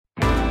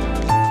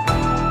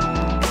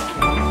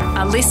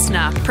A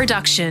listener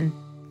production.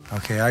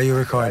 Okay, are you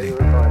recording?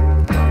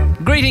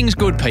 Greetings,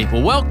 good people.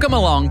 Welcome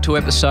along to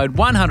episode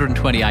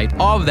 128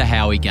 of the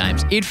Howie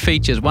Games. It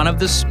features one of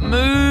the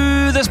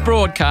smoothest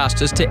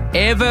broadcasters to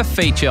ever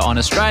feature on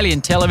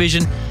Australian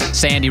television,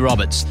 Sandy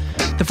Roberts.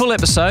 The full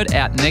episode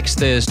out next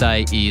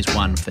Thursday is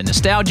one for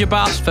nostalgia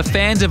buffs, for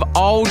fans of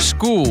old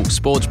school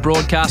sports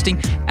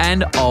broadcasting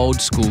and old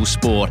school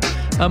sport.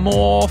 A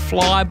more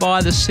fly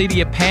by the seat of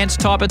your pants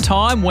type of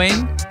time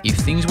when, if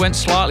things went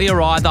slightly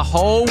awry, the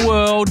whole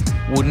world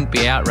wouldn't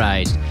be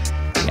outraged.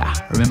 Yeah,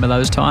 remember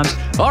those times?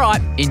 All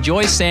right,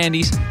 enjoy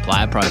Sandy's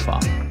player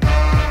profile.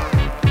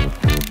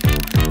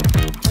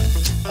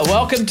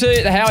 Welcome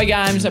to the Howie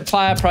Games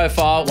player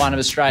profile, one of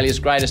Australia's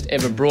greatest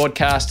ever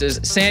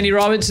broadcasters, Sandy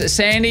Roberts.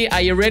 Sandy,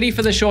 are you ready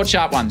for the short,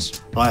 sharp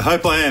ones? I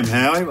hope I am,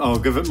 Howie. I'll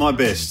give it my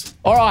best.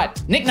 All right,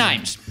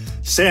 nicknames.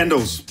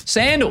 Sandals.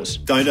 Sandals.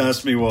 Don't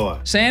ask me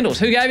why. Sandals.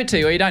 Who gave it to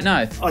you or you don't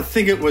know? I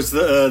think it was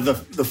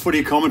the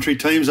footy commentary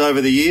teams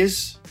over the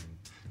years.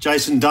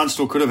 Jason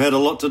Dunstall could have had a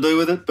lot to do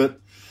with it, but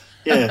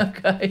yeah.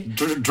 Okay.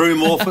 Drew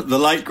Morfitt, the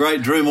late,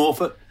 great Drew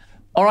Morfitt.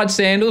 All right,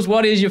 Sandals,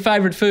 what is your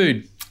favourite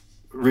food?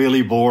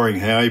 Really boring,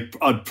 Howie.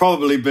 I'd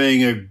probably,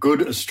 being a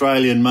good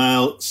Australian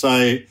male,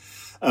 say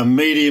a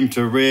medium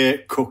to rare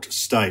cooked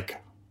steak.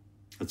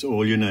 That's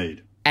all you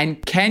need.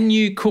 And can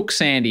you cook,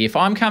 Sandy? If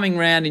I'm coming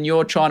round and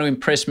you're trying to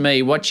impress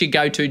me, what's your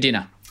go-to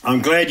dinner?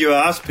 I'm glad you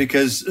asked,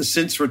 because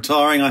since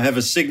retiring I have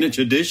a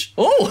signature dish,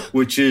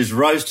 which is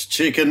roast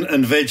chicken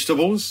and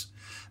vegetables,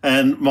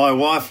 and my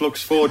wife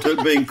looks forward to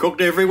it being cooked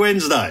every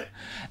Wednesday.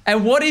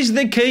 And what is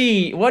the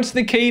key? What's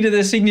the key to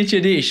the signature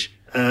dish?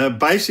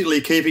 Basically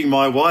keeping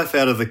my wife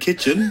out of the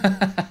kitchen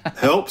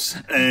helps,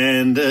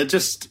 and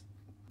just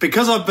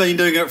because I've been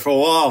doing it for a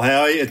while,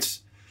 Howie,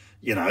 it's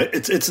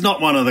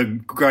not one of the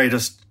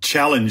greatest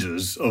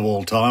challenges of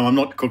all time. I'm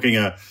not cooking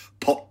a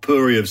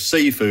potpourri of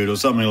seafood or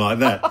something like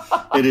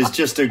that. It is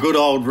just a good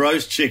old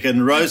roast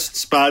chicken, roast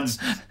spuds,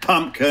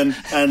 pumpkin,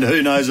 and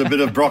who knows, a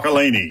bit of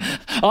broccolini.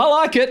 I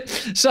like it.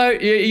 So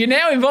you're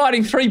now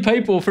inviting three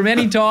people from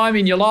any time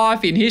in your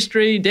life, in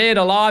history, dead,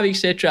 alive,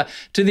 etc.,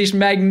 to this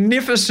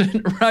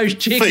magnificent roast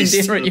chicken Feast.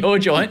 dinner at your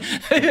joint.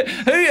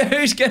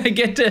 Who's going to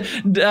get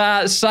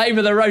to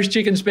savour the roast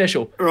chicken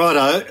special?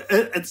 Righto.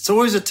 It's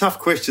always a tough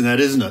question, that,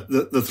 isn't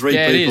it? The three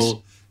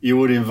people you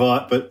would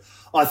invite. But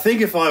I think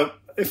if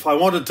I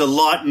wanted to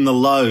lighten the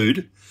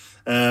load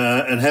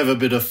and have a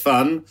bit of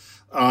fun,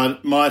 I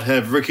might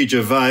have Ricky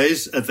Gervais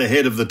at the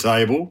head of the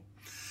table.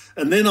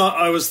 And then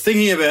I was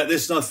thinking about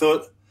this and I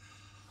thought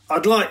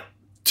I'd like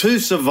two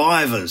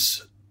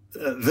survivors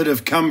that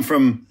have come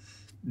from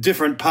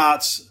different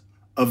parts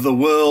of the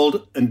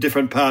world and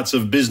different parts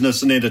of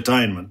business and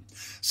entertainment.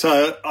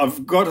 So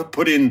I've got to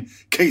put in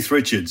Keith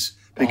Richards,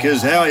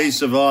 because how he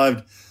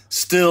survived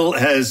still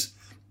has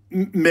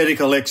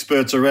medical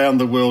experts around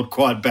the world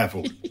quite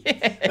baffled.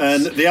 Yes.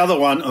 And the other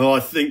one, who I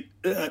think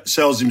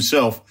sells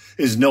himself,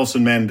 is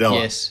Nelson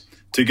Mandela. Yes.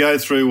 To go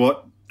through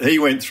what he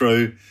went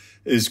through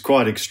is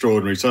quite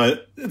extraordinary. So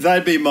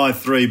they'd be my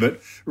three, but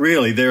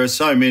really there are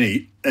so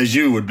many, as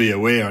you would be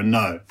aware and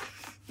know,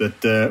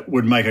 that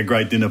would make a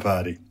great dinner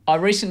party. I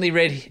recently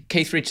read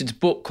Keith Richards'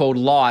 book called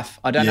Life.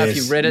 I don't know if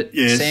you've read it,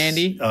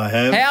 Sandy. I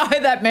have. How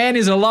that man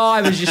is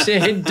alive, as you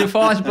said,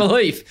 defies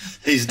belief.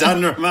 He's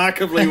done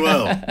remarkably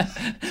well.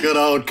 Good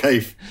old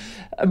Keith.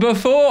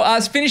 Before,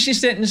 finish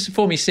this sentence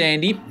for me,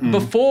 Sandy.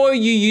 Before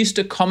you used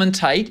to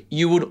commentate,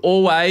 you would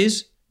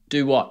always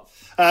do what?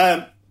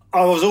 I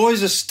was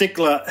always a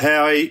stickler,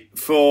 Howie,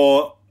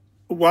 for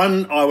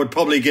one, I would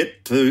probably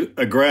get to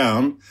a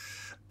ground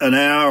an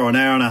hour or an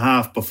hour and a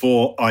half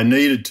before I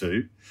needed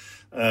to.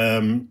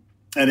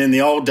 And in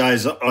the old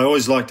days, I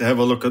always like to have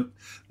a look at,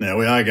 now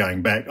we are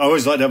going back, I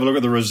always like to have a look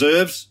at the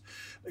reserves,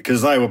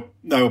 because they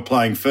were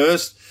playing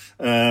first.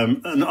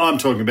 And I'm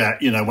talking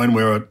about, when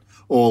we were at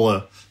all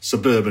the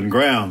suburban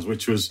grounds,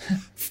 which was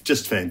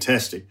just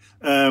fantastic.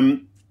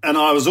 And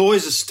I was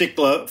always a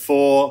stickler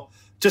for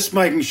just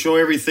making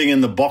sure everything in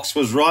the box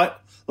was right.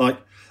 Like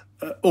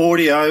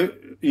audio,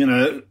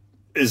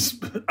 is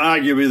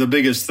arguably the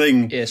biggest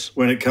thing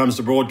when it comes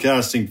to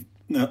broadcasting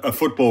a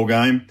football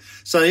game.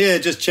 So,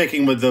 just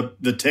checking with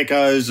the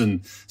techos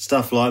and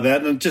stuff like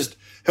that. And it just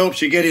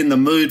helps you get in the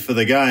mood for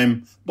the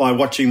game by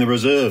watching the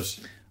reserves.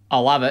 I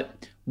love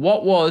it.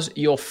 What was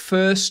your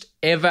first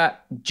ever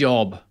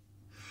job?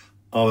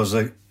 I was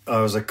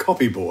a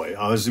copy boy.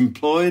 I was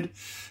employed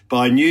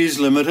by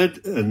News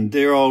Limited and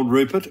dear old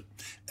Rupert.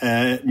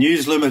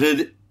 News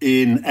Limited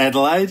in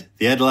Adelaide,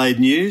 the Adelaide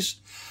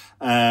News.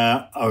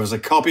 I was a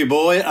copy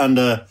boy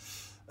under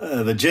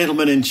the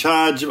gentleman in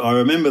charge. I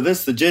remember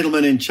this. The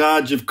gentleman in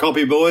charge of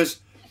copy boys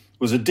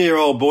was a dear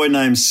old boy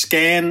named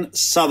Scan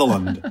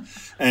Sutherland.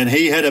 And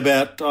he had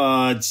about,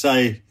 I'd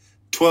say,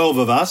 12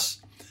 of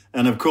us.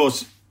 And, of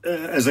course,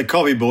 as a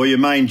copy boy, your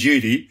main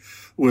duty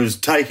was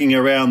taking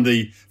around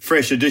the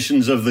fresh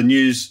editions of the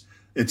news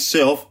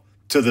itself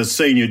to the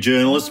senior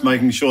journalists,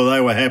 making sure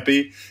they were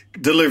happy,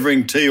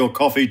 delivering tea or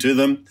coffee to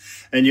them.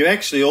 And you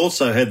actually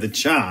also had the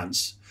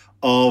chance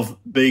of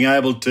being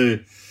able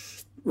to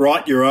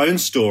write your own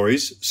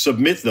stories,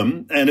 submit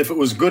them, and if it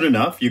was good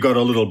enough, you got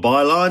a little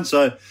byline.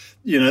 So,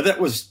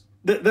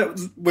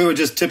 that we were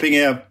just tipping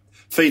our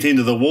feet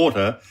into the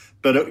water,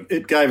 but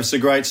it gave us a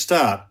great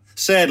start.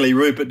 Sadly,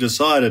 Rupert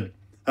decided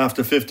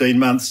after 15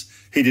 months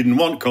he didn't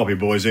want Copy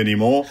Boys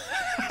anymore,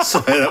 so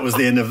that was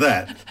the end of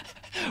that.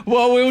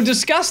 Well, we'll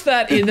discuss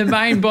that in the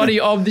main body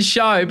of the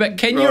show, but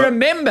can you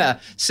remember,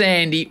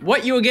 Sandy,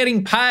 what you were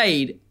getting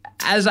paid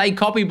as a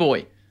copy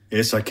boy?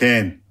 Yes, I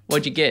can.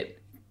 What'd you get?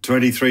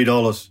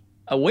 $23.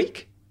 A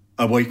week?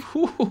 A week.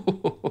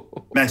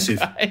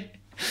 Massive. Okay.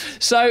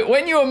 So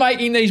when you were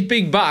making these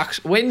big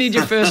bucks, when did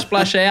you first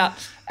splash out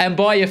and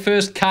buy your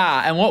first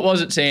car? And what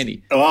was it,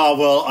 Sandy? Oh,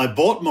 well, I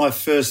bought my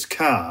first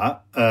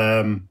car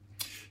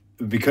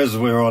because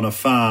we were on a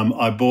farm.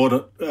 I bought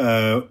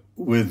it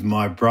with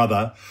my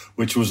brother,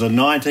 which was a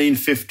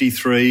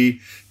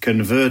 1953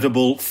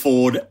 convertible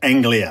Ford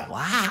Anglia.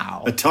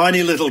 Wow. A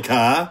tiny little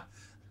car,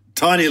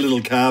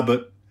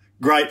 but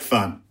great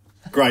fun.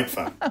 Great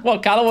fun.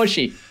 What colour was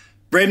she?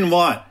 Red and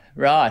white.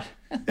 Right.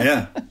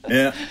 Yeah.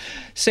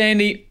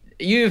 Sandy,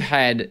 you've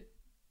had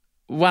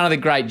one of the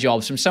great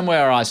jobs. From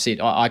somewhere I sit,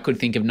 I could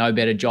think of no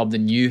better job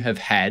than you have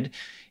had.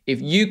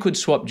 If you could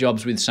swap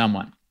jobs with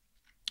someone,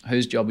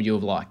 whose job would you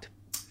have liked?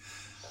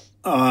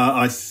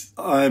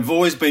 I've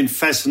always been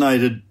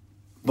fascinated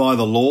by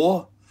the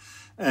law,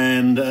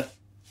 and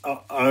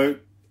I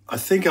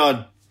think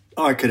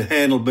I could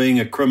handle being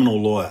a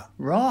criminal lawyer.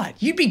 Right.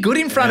 You'd be good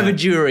in front of a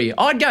jury.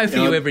 I'd go for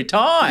you every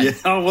time.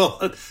 Yeah, well,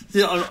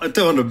 I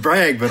don't want to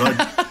brag, but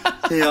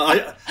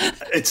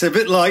it's a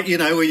bit like,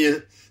 when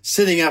you're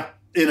sitting up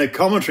in a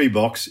commentary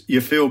box,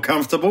 you feel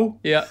comfortable.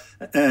 Yeah.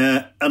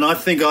 And I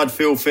think I'd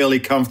feel fairly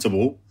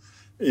comfortable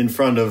in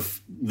front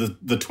of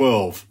the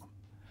 12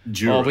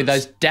 jurors. Oh, with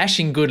those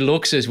dashing good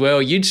looks as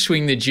well, you'd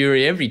swing the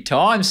jury every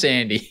time,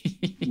 Sandy.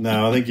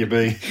 No, I think you're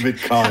being a bit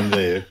kind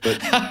there.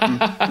 But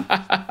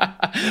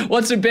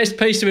what's the best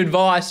piece of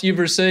advice you've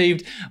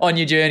received on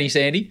your journey,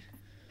 Sandy?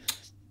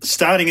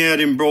 Starting out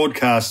in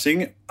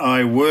broadcasting,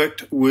 I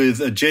worked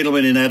with a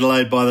gentleman in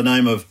Adelaide by the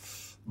name of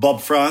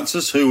Bob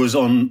Francis, who was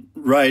on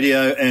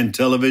radio and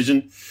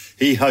television.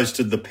 He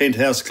hosted the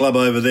Penthouse Club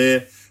over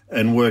there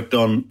and worked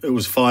on, it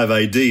was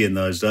 5AD in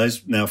those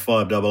days, now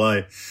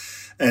 5AA.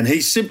 And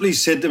he simply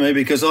said to me,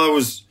 because I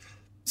was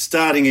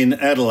starting in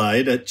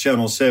Adelaide at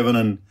Channel 7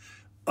 and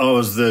I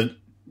was the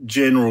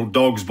general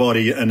dog's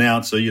body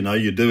announcer,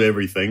 you do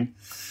everything.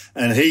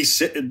 And he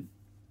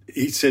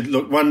said,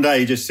 look, one day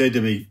he just said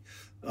to me,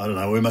 I don't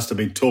know, we must have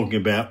been talking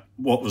about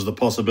what was the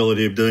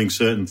possibility of doing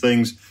certain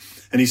things.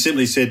 And he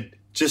simply said,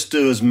 just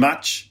do as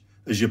much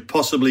as you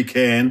possibly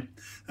can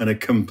and a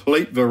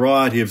complete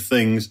variety of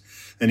things.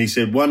 And he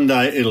said, one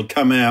day it'll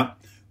come out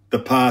the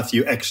path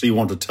you actually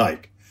want to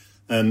take.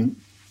 And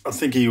I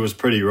think he was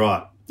pretty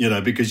right,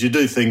 because you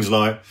do things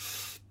like,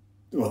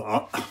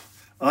 well,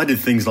 I did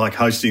things like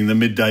hosting the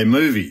midday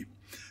movie.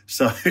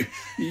 So,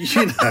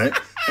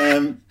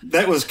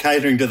 that was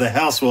catering to the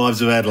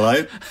housewives of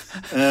Adelaide.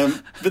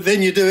 But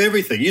then you do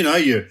everything,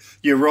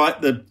 you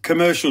write the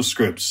commercial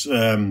scripts.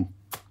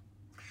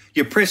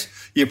 You press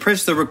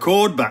the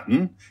record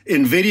button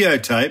in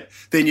videotape,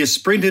 then you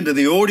sprint into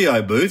the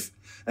audio booth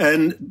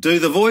and do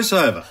the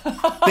voiceover.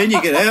 Then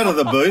you get out of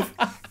the booth,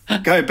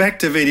 go back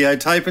to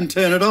videotape and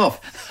turn it off.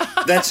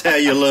 That's how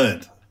you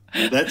learned.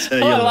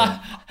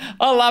 I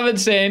love it,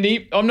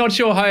 Sandy. I'm not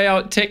sure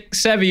how tech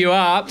savvy you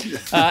are.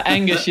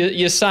 Angus,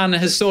 your son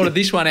has sorted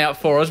this one out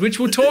for us, which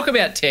we'll talk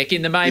about tech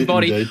in the main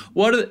body. Indeed.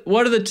 What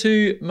are the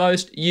two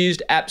most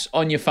used apps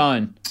on your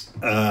phone?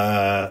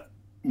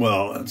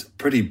 Well, it's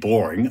pretty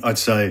boring. I'd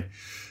say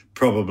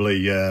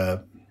probably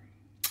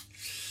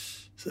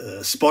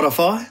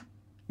Spotify.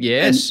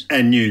 Yes.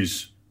 And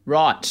news.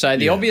 Right. So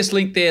the obvious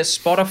link there,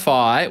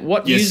 Spotify.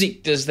 What Yes.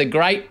 music does the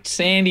great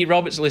Sandy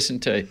Roberts listen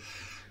to?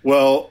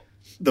 Well,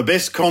 the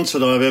best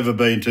concert I've ever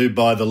been to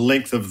by the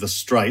length of the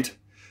straight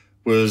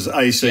was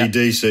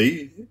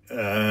AC/DC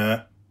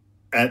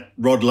at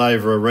Rod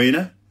Laver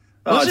Arena.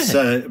 Was I'd it?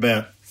 say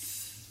about,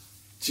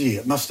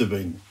 it must have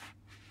been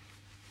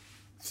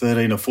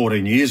 13 or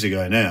 14 years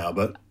ago now,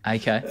 but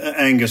Okay.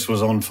 Angus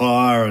was on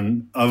fire,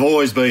 and I've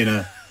always been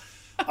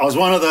I was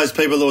one of those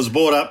people that was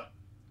brought up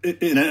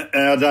in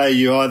our day.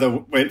 You either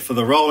went for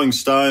the Rolling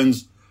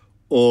Stones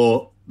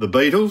or the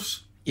Beatles.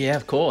 Yeah,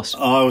 of course.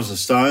 I was a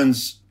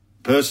Stones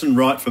person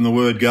right from the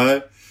word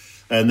go,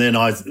 and then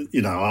I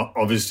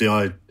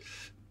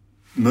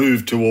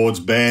moved towards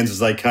bands as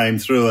they came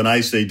through, and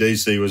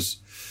AC/DC was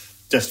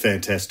just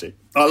fantastic.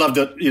 I loved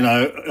it,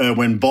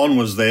 when Bon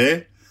was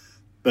there,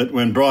 but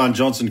when Brian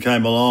Johnson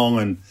came along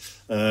and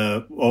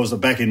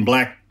Back in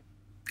Black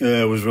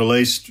was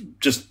released,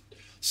 just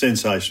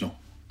sensational.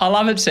 I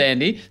love it,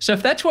 Sandy. So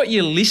if that's what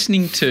you're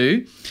listening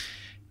to,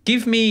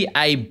 give me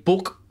a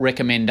book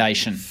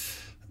recommendation.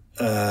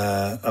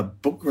 A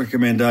book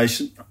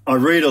recommendation. I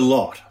read a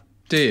lot.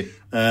 Do you?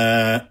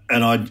 And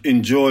I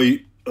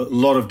enjoy a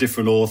lot of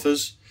different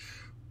authors.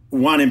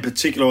 One in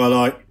particular I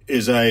like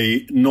is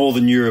a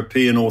Northern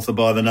European author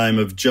by the name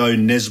of Joe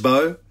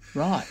Nesbo,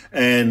 Right.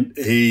 And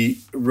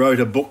he wrote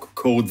a book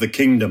called The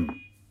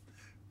Kingdom.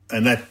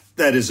 And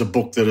that is a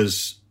book that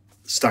has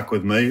stuck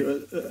with me,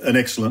 an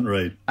excellent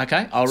read.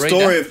 Okay, I'll read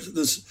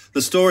that.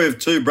 The story of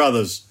two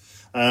brothers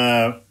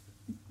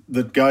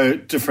that go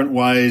different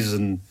ways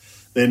and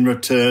then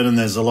return, and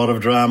there's a lot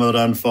of drama that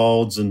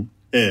unfolds, and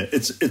yeah,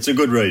 it's a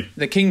good read.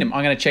 The Kingdom,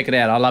 I'm going to check it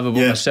out. I love a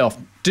book myself.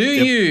 Do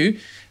you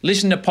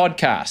listen to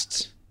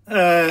podcasts?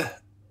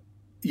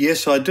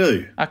 Yes, I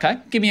do. Okay,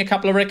 give me a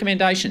couple of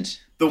recommendations.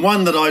 The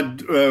one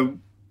that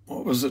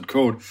what was it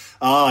called?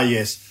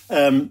 Yes.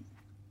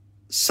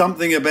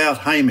 Something about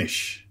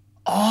Hamish.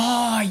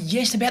 Oh,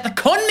 yes, about the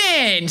con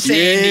man,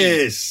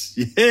 Sandy.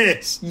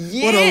 Yes.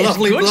 What a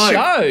lovely good bloke.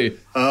 Show.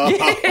 Oh,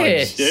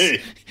 yes.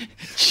 Gee.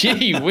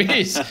 Gee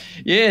whiz.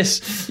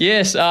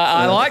 Yes.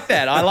 I like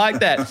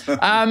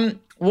that.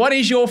 What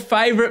is your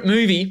favourite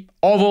movie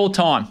of all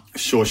time?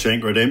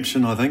 Shawshank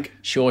Redemption, I think.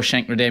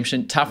 Shawshank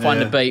Redemption. Tough one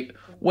to beat.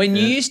 When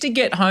you used to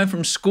get home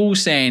from school,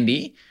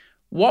 Sandy,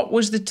 what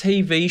was the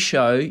TV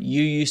show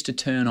you used to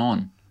turn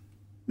on?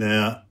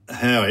 Now,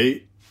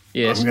 Howie,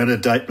 yes. I'm going to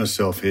date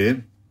myself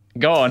here.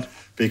 Go on.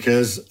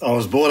 Because I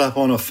was brought up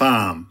on a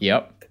farm.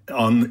 Yep.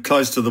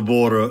 Close to the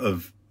border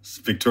of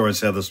Victoria and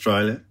South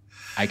Australia.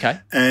 Okay.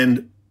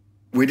 And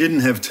we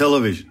didn't have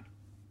television.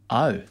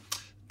 Oh.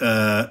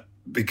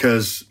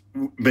 Because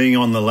being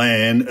on the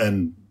land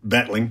and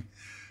battling,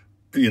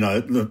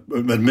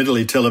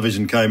 admittedly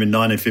television came in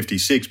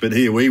 1956, but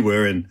here we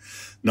were in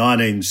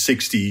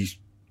 1960,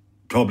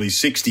 probably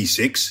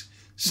 66,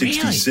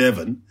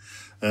 67.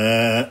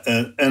 Really?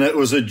 And it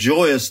was a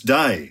joyous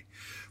day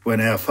when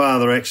our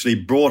father actually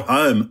brought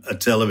home a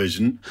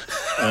television,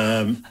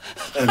 and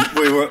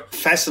we were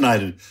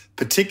fascinated,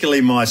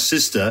 particularly my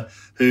sister,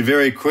 who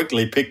very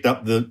quickly picked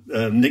up the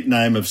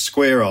nickname of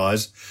Square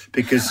Eyes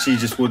because she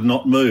just would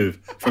not move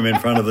from in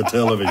front of the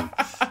television.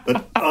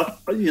 But,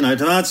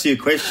 to answer your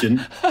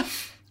question,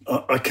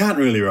 I can't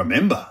really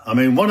remember. I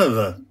mean,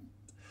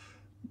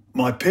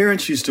 my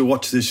parents used to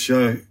watch this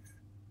show,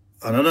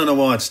 and I don't know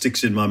why it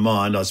sticks in my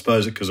mind. I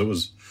suppose because it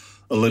was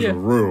a little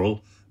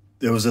rural.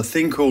 There was a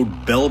thing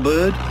called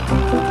Bellbird.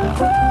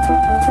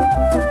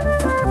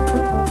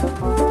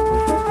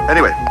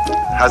 Anyway,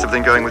 how's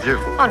everything going with you?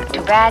 Oh, not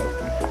too bad.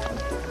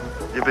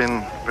 You've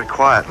been very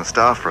quiet in the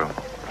staff room.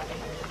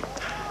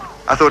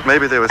 I thought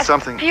maybe there was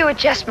something... A few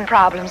adjustment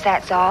problems,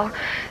 that's all.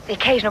 The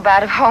occasional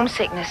bout of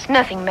homesickness,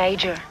 nothing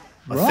major.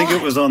 I think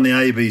it was on the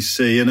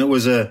ABC, and it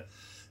was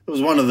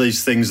one of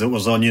these things that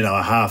was on,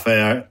 a half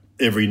hour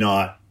every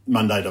night,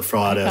 Monday to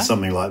Friday or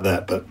something like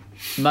that. But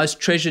most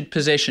treasured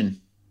possession?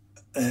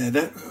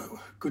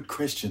 Good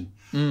question.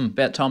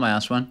 About time I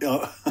asked one.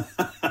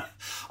 I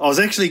was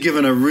actually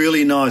given a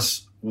really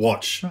nice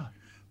watch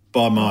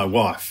by my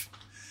wife,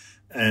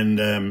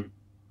 and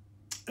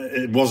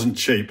it wasn't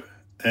cheap.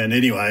 And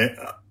anyway,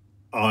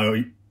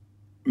 I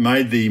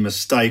made the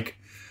mistake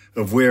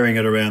of wearing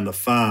it around the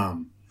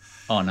farm.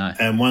 Oh no!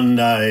 And one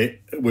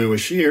day we were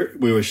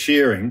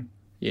shearing.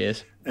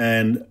 Yes.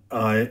 And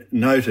I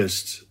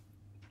noticed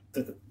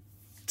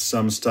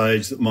some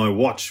stage that my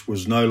watch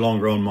was no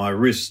longer on my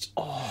wrist.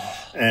 Oh.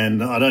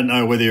 And I don't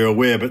know whether you're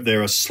aware, but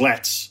there are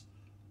slats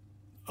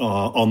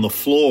on the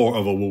floor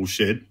of a wool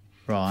shed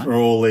for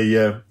all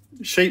the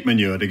sheep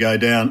manure to go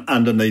down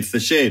underneath the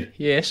shed.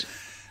 Yes.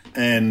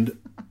 And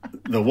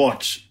the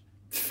watch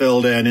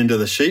fell down into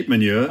the sheep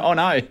manure. Oh,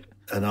 no.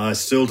 And I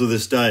still to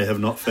this day have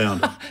not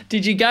found it.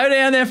 Did you go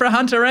down there for a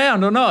hunt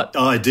around or not?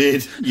 I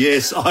did.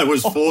 Yes, I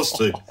was forced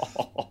to.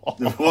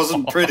 It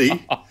wasn't pretty.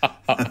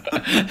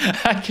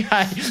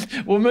 Okay,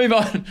 we'll move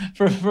on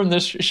from the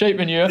sheep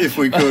manure. If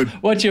we could.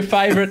 What's your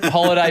favourite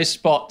holiday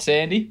spot,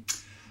 Sandy?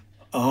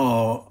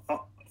 Oh,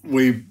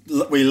 we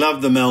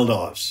love the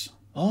Maldives.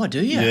 Oh,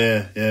 do you?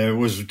 Yeah. It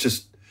was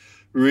just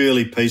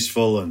really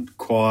peaceful and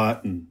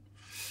quiet and,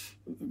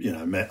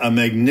 a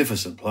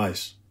magnificent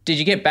place. Did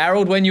you get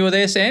barreled when you were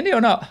there, Sandy, or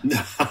not?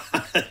 No.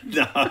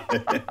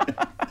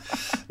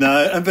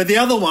 No, but the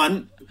other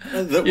one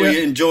that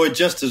we enjoyed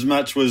just as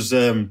much was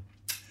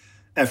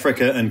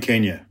Africa and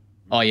Kenya.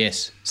 Oh,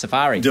 yes,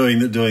 safari. Doing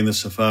the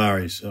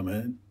safaris. I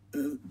mean,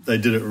 they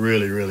did it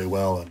really, really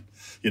well. And,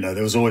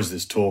 there was always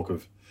this talk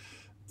of,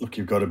 look,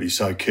 you've got to be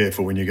so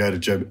careful when you go to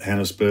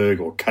Johannesburg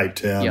or Cape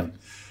Town. Yep.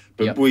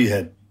 But we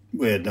had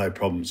no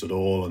problems at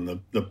all, and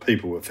the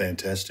people were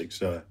fantastic,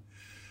 so...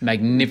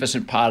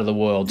 Magnificent part of the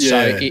world. Yeah,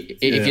 so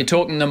if you're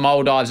talking the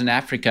Maldives and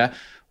Africa,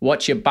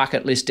 what's your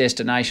bucket list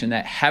destination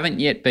that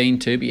haven't yet been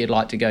to but you'd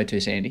like to go to,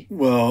 Sandy?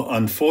 Well,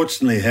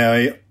 unfortunately,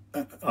 Harry,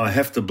 I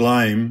have to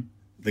blame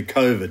the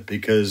COVID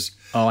because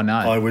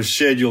I was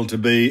scheduled to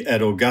be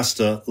at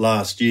Augusta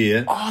last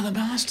year. Oh, the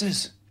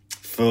Masters.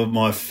 For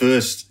my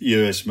first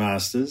US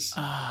Masters.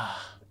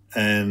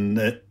 And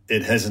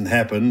it hasn't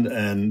happened.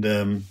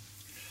 And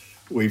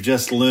we've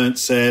just learnt,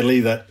 sadly,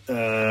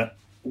 that...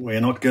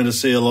 we're not going to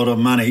see a lot of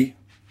money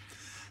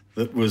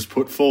that was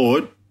put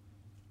forward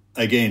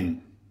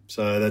again.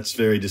 So that's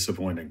very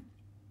disappointing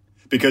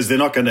because they're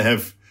not going to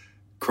have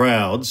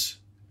crowds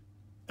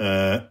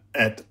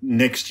at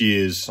next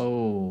year's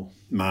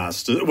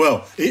Masters.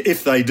 Well,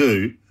 if they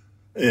do,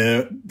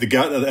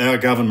 our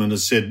government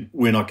has said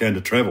we're not going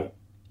to travel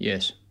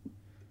Yes.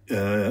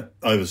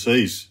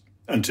 Overseas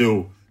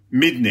until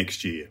mid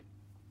next year.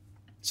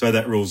 So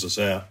that rules us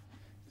out.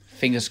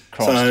 Fingers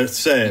crossed. So it's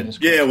sad. Fingers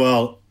crossed. Yeah,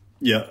 well,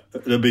 yeah,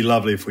 it'd be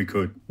lovely if we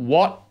could.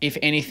 What, if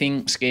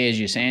anything, scares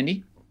you,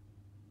 Sandy?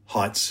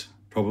 Heights,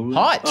 probably.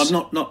 Heights?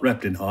 I'm not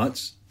wrapped in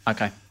heights.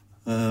 Okay.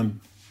 I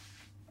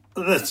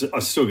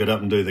still get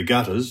up and do the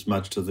gutters,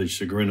 much to the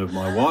chagrin of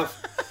my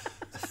wife.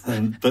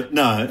 But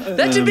no.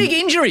 That's a big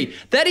injury.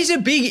 That is a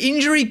big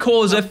injury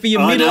causer for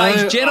your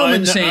middle-aged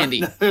gentleman,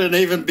 Sandy. And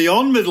even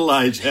beyond middle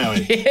age,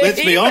 Howie.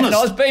 Let's be honest.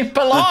 I was being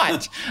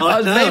polite.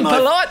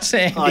 Polite,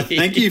 Sandy. I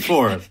thank you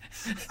for it.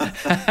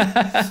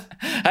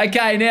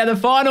 Okay, now the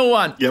final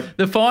one. Yep.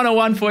 The final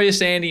one for you,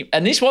 Sandy.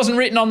 And this wasn't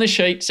written on the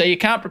sheet, so you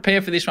can't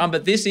prepare for this one,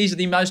 but this is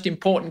the most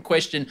important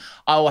question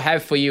I will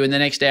have for you in the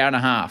next hour and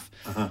a half.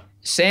 Uh-huh.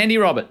 Sandy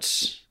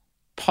Roberts,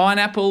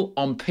 pineapple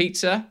on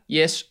pizza,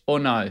 yes or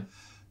no?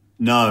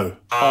 No.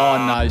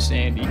 Oh, no,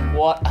 Sandy.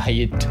 What are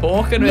you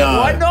talking about? No.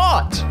 Why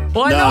not?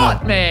 Why No.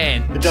 not,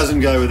 man? It doesn't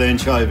go with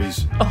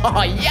anchovies.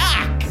 Oh,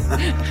 yuck.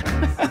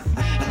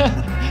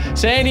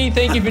 Sandy,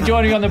 thank you for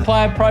joining on the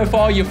Player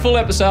Profile. Your full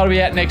episode will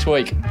be out next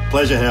week.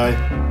 Pleasure, Howie.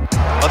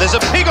 Oh, there's a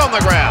pig on the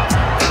ground.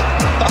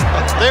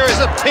 There is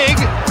a pig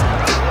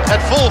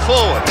at full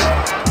forward.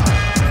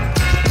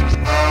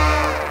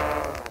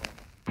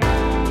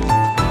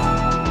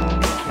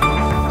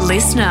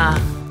 Listener.